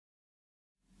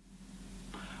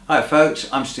Hi folks,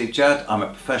 I'm Steve Judd. I'm a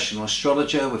professional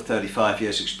astrologer with 35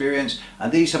 years experience,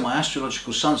 and these are my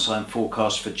astrological sun sign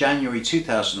forecasts for January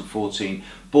 2014,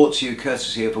 brought to you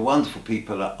courtesy of the wonderful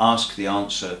people at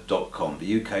asktheanswer.com,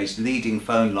 the UK's leading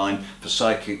phone line for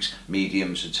psychics,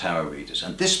 mediums and tarot readers.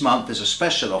 And this month there's a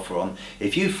special offer on.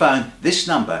 If you phone this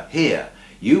number here,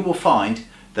 you will find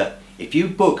that if you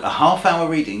book a half-hour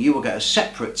reading, you will get a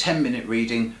separate 10-minute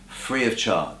reading free of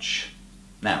charge.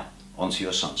 Now, onto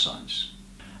your sun signs.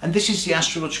 And this is the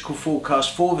astrological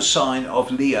forecast for the sign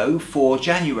of Leo for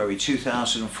January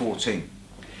 2014.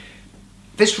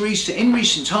 In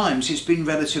recent times, it's been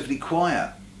relatively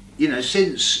quiet. You know,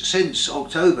 since September,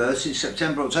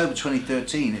 October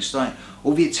 2013, it's like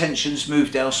all the attention's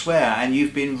moved elsewhere and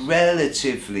you've been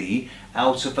relatively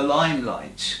out of the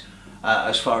limelight,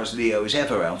 as far as Leo is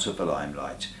ever out of the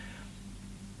limelight.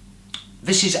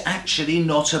 This is actually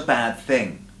not a bad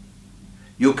thing.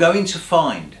 You're going to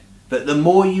find that the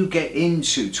more you get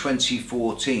into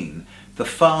 2014, the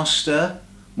faster,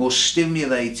 more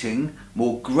stimulating,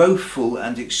 more growthful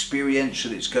and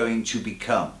experiential it's going to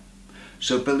become.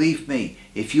 So believe me,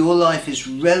 if your life is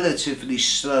relatively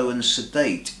slow and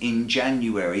sedate in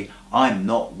January, I'm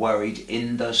not worried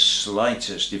in the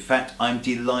slightest. In fact, I'm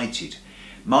delighted.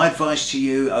 My advice to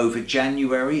you over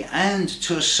January and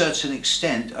to a certain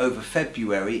extent over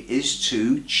February is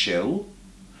to chill.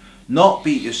 Not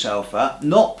beat yourself up,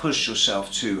 not push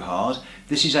yourself too hard.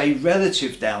 This is a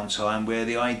relative downtime where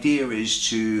the idea is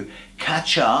to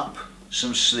catch up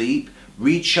some sleep,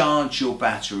 recharge your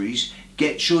batteries,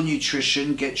 get your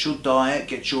nutrition, get your diet,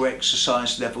 get your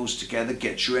exercise levels together,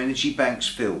 get your energy banks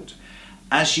filled.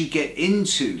 As you get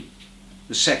into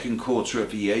the second quarter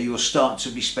of the year, you'll start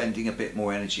to be spending a bit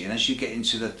more energy. And as you get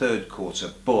into the third quarter,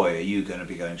 boy, are you going to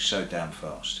be going so damn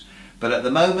fast. But at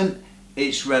the moment,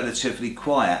 it's relatively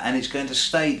quiet, and it's going to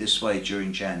stay this way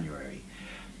during January.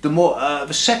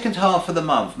 The second half of the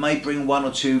month may bring one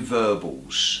or two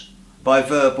verbals. By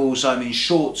verbals, I mean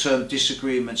short-term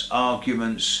disagreements,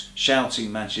 arguments,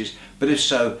 shouting matches, but if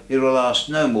so, it will last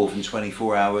no more than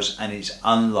 24 hours, and it's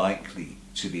unlikely,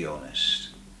 to be honest.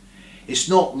 It's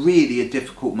not really a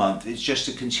difficult month, it's just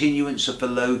a continuance of the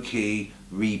low-key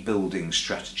rebuilding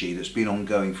strategy that's been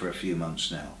ongoing for a few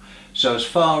months now. So as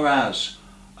far as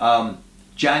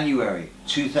January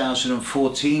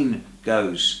 2014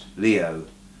 goes, Leo,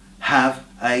 have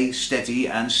a steady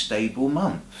and stable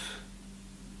month.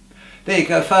 There you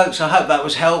go folks, I hope that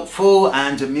was helpful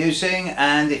and amusing,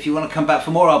 and if you want to come back for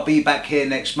more, I'll be back here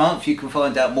next month. You can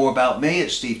find out more about me at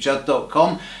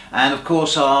stevejudd.com, and of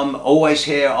course I'm always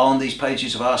here on these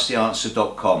pages of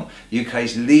asktheanswer.com,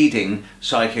 UK's leading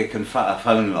psychic and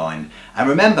phone line. And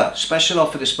remember, special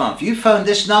offer this month, you phone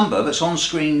this number that's on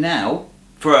screen now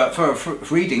for a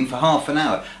reading for half an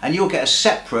hour, and you'll get a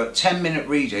separate 10-minute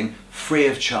reading free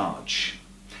of charge.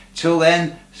 Till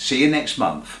then, see you next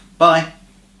month. Bye.